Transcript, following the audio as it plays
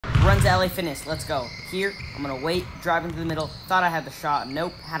Runs LA Fitness. Let's go. Here, I'm going to wait, drive into the middle. Thought I had the shot.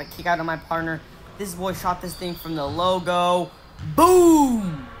 Nope. Had to kick out of my partner. This boy shot this thing from the logo.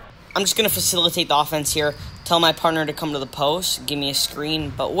 Boom! I'm just going to facilitate the offense here. Tell my partner to come to the post. Give me a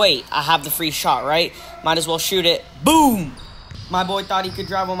screen. But wait, I have the free shot, right? Might as well shoot it. Boom! My boy thought he could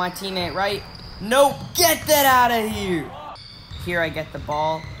drive on my teammate, right? Nope. Get that out of here. Here I get the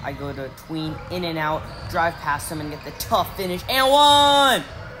ball. I go to tween, in and out, drive past him and get the tough finish. And one!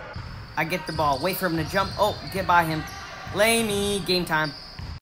 I get the ball. Wait for him to jump. Oh, get by him. Lay me. Game time.